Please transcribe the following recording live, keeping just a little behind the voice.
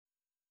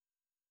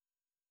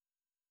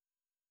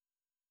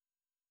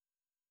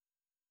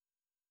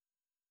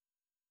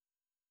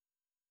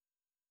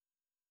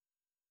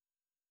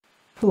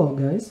Hello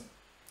guys,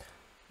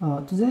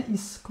 today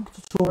is a quick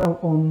tutorial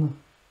on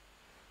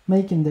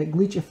making the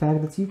glitch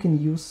effect that you can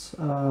use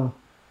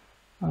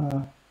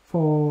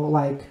for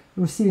like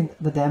receiving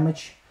the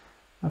damage.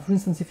 For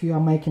instance, if you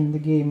are making the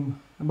game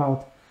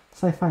about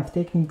sci-fi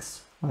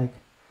techniques like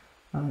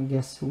I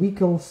guess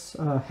vehicles,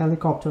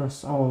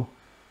 helicopters, or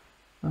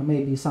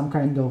maybe some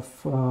kind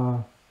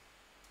of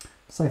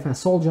sci-fi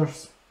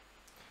soldiers,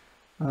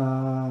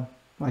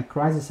 like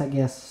Crisis, I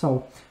guess.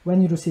 So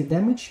when you receive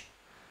damage,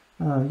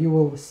 you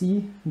will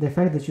see the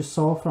effect that you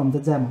saw from the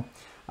demo.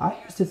 I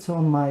used it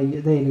on my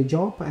daily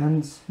job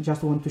and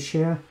just want to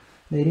share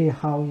the idea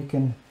how you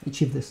can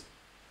achieve this.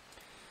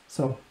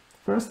 So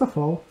first of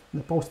all,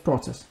 the post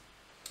process.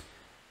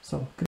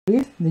 So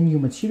create the new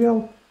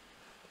material.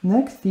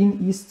 Next thing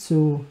is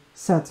to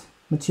set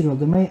material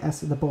domain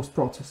as the post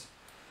process.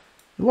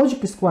 The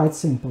logic is quite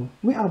simple.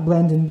 We are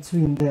blending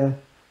between the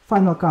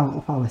final color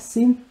of our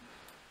scene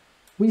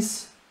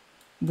with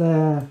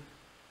the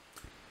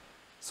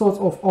sort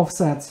of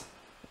offset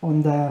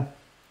on the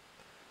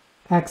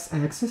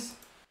x-axis.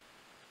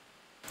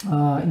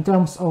 In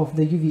terms of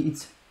the UV,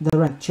 it's the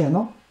red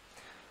channel,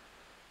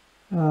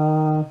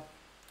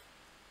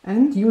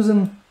 and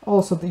using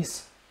also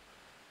this,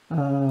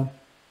 not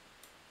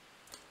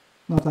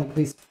like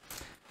this,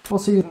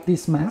 also using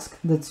this mask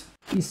that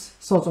is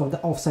sort of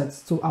the offset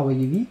to our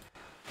UV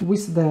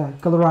with the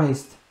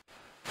colorized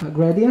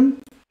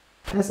gradient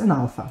as an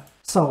alpha.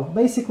 So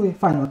basically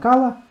final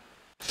color,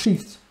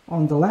 shift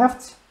on the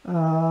left,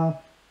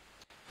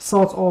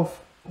 sort of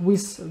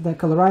with the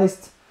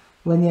colorized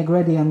linear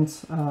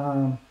gradient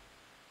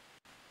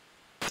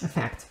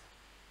effect.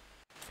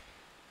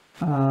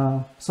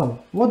 So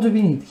what do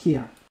we need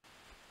here?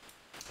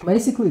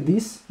 Basically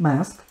this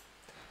mask.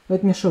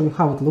 Let me show you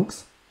how it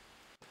looks.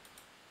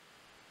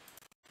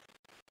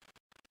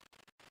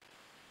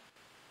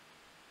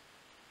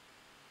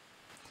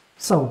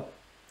 So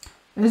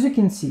as you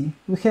can see,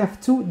 we have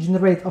two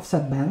generate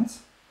offset bands.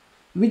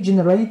 We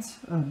generate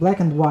a black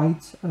and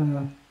white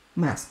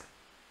mask.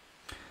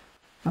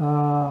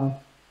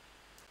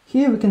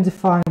 Here we can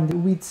define the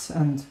width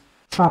and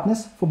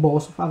sharpness for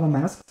both of our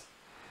masks.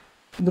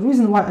 The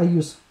reason why I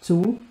use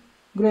two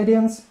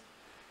gradients,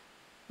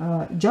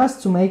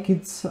 just to make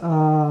it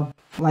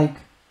like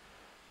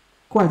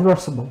quite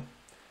versatile.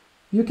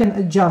 You can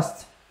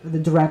adjust the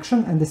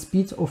direction and the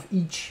speed of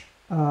each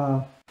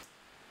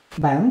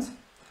band.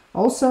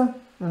 Also,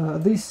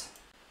 these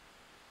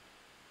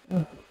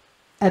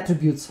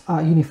attributes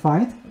are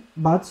unified,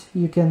 but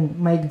you can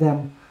make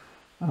them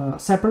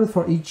separate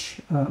for each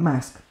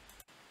mask.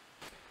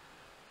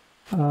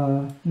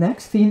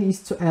 Next thing is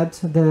to add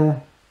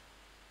the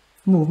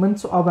movement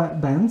to our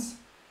bands,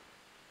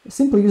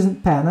 simply using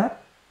panner.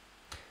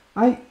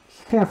 I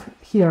have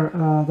here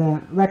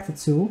the vector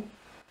tool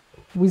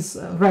with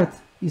red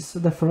is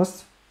the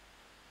first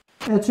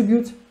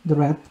attribute, the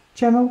red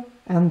channel,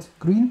 and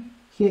green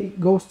here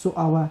goes to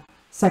our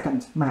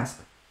second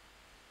mask.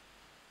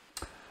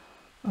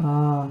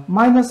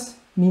 Minus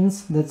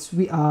means that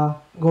we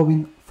are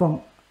going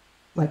from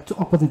like to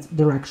opposite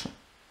direction.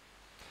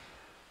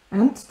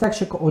 And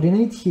texture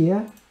coordinate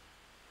here,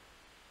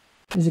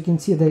 as you can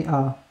see, they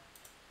are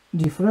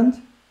different.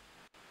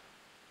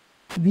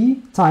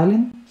 We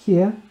tiling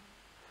here,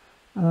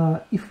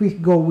 if we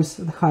go with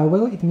the high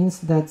value, it means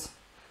that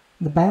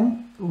the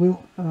band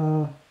will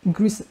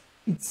increase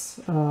its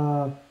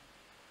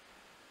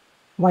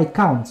white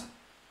count.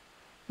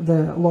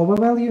 The lower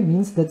value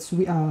means that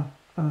we are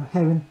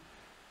having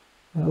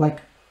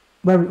like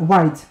very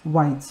white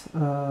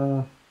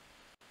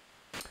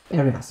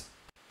areas.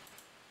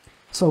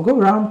 So go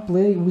around,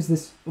 play with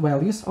these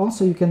values.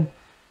 Also you can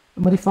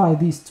modify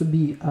this to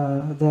be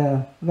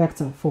the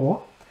vector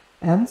 4,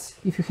 and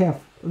if you have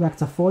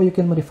vector 4 you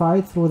can modify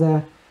it through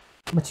the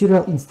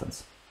material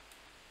instance.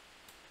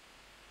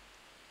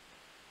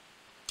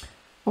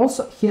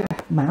 Also here I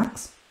have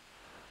max.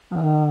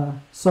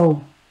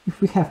 So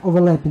if we have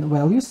overlapping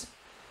values,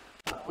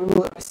 we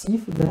will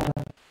receive the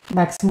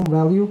maximum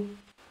value,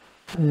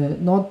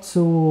 not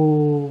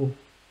to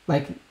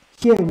like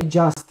here we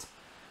just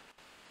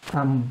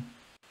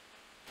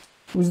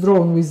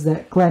withdrawn with the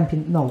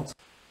clamping node.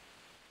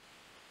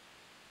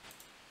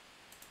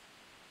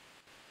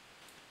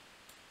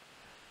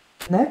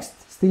 Next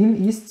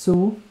thing is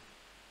to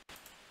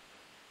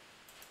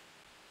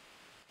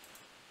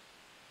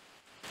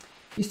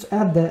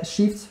add the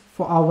shift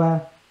for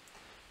our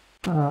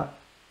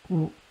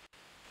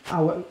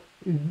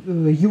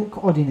U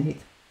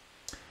coordinate.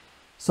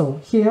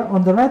 So here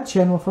on the red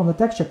channel from the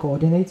texture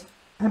coordinate,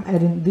 I'm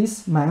adding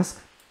this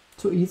mask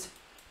to it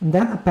and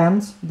then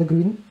append the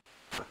green,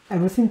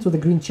 everything to the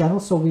green channel,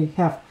 so we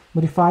have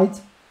modified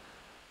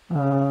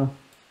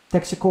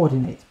texture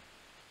coordinate.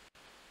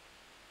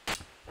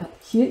 And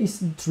here is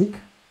the trick.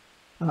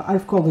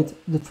 I've called it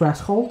the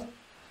threshold.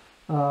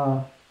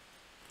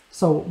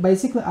 So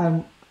basically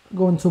I'm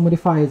going to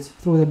modify it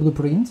through the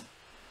blueprint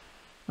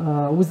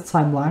with the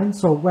timeline.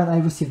 So when I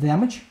receive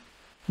damage,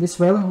 this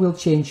value will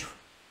change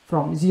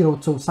from 0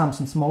 to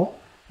something small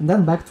and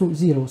then back to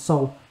 0.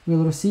 So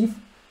we'll receive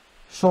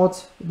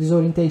short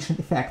disorientation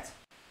effect.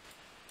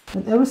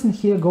 And everything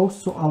here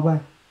goes to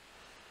our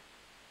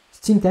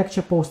scene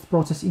texture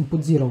post-process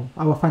input 0,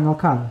 our final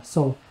color.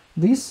 So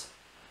this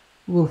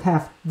will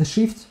have the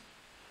shift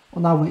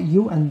on our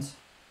U and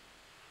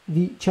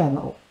V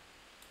channel.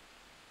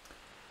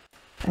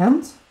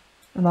 And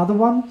another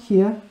one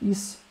here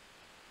is,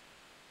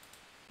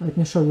 let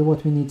me show you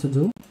what we need to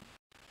do.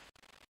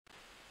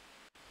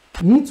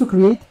 We need to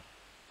create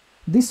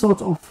this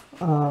sort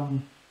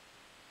of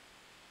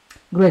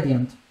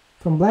gradient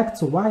from black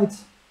to white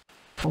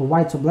or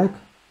white to black,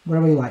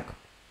 wherever you like.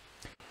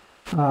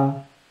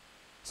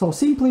 So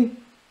simply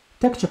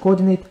texture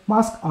coordinate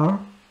mask R,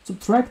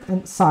 subtract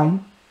and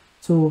sign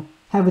to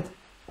have it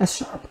as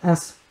sharp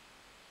as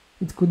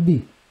it could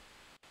be,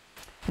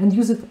 and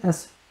use it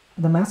as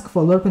the mask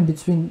for lerping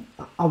between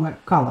our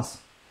colors.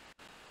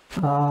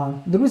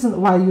 The reason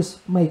why I use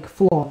make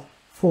floor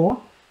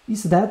 4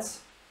 is that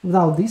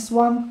without this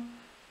one,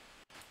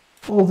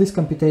 all these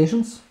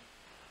computations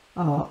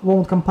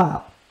won't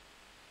compile.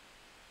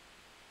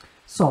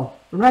 So,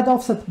 red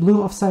offset,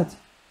 blue offset,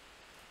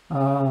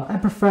 I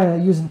prefer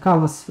using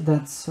colors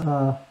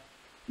that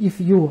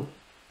if you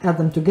add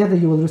them together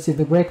you will receive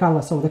the gray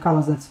color, so the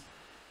colors that's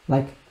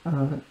like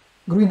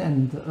green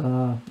and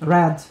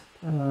red,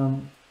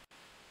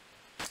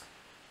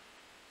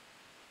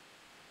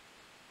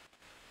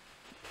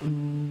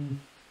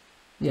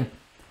 yeah,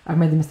 I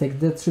made a mistake,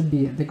 that should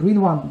be the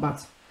green one,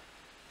 but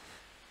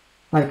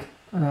like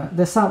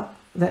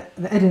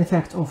the adding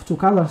effect of two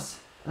colors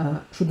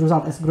should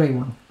result as gray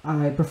one.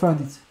 I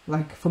preferred it,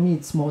 like for me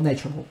it's more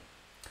natural.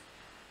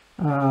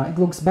 It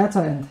looks better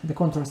and the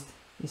contrast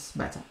is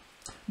better.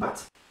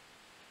 But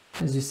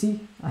as you see,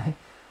 I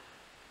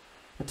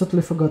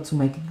totally forgot to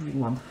make a green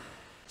one.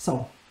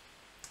 So,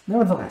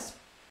 nevertheless,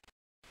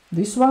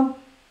 this one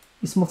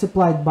is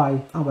multiplied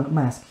by our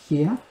mask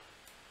here,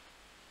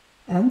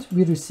 and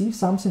we receive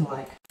something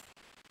like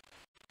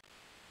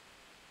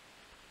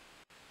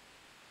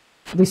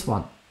this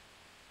one.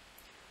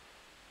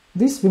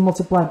 This we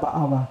multiply by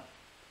our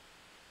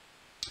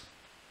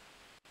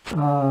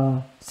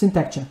scene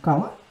texture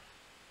color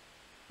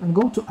and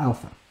go to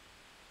alpha.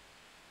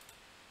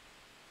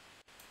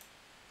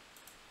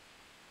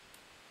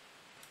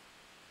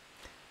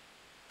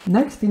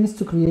 Next thing is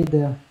to create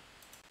the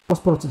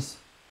post-process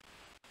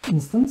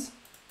instance.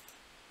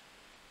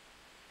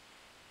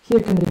 Here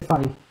you can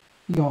verify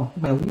your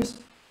values.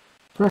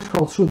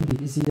 Threshold should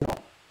be 0.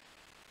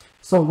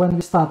 So when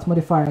we start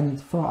modifying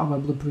it for our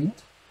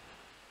blueprint,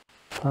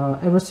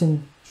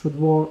 everything should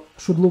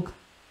look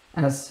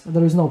as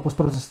there is no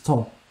post-process at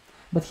all.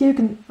 But here you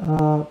can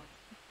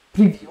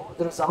preview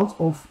the results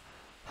of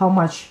how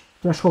much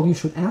threshold you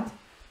should add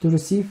to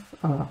receive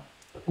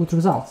good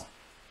results.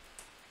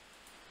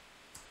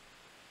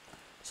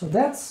 So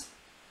that's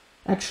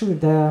actually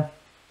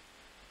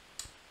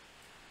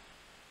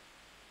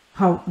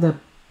how the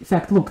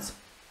effect looked,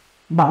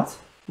 but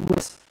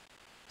with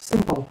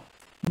simple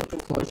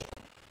blueprint logic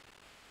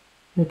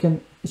you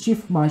can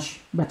achieve much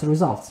better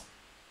results.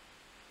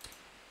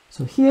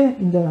 So here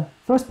in the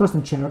first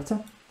person character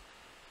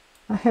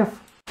I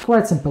have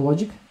quite simple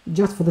logic,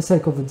 just for the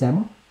sake of the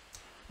demo.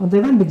 On the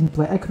event begin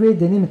play I create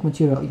dynamic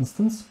material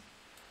instance,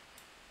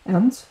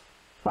 and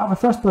for our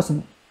first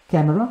person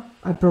camera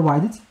I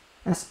provide it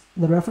as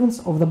the reference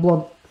of the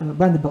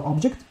blendable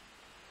object.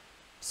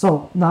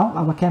 So now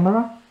our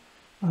camera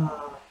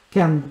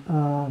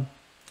can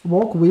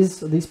work with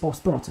this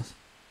post-process.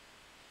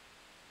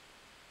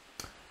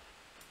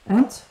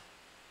 And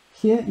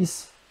here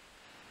is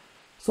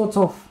sort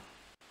of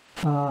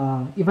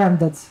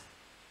event that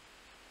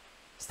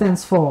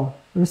stands for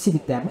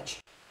receiving damage.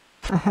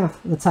 I have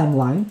the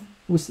timeline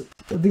with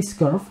this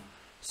curve,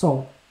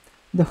 so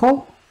the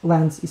whole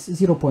length is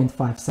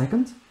 0.5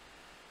 seconds,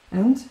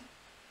 and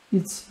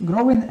it's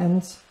growing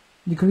and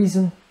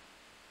decreasing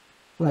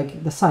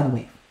like the sine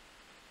wave.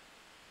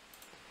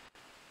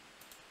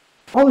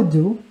 All it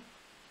do,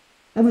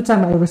 every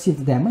time I receive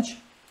the damage,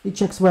 it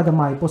checks whether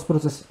my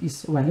post-process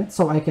is valid,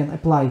 so I can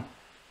apply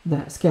the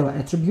scalar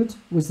attribute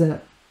with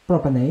the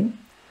proper name,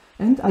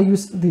 and I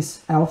use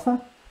this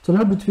alpha to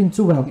learn between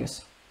two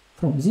values,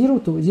 from 0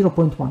 to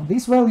 0.1.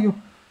 This value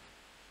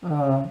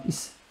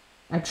is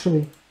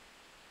actually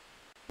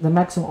the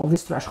maximum of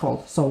this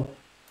threshold, so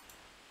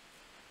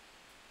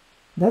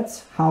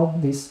that's how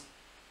this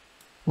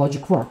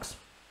logic works.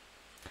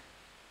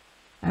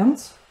 And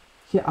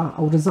here are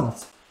our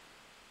results.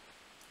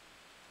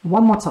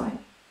 One more time.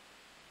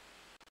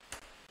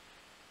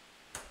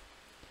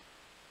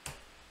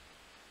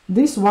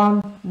 This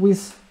one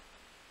with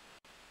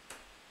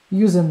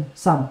using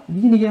some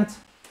vignette,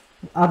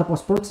 other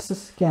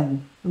post-processes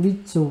can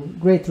lead to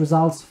great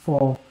results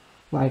for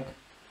like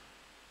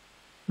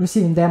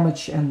receiving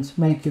damage and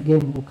make your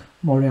game look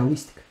more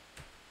realistic.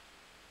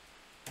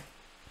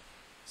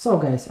 So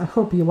guys, I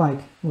hope you like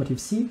what you've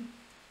seen.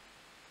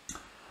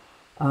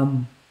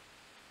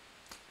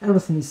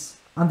 Everything is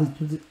under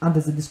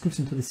the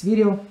description to this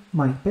video,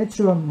 my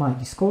Patreon, my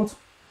Discord,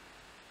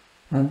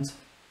 and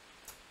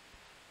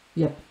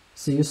yep,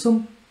 see you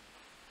soon.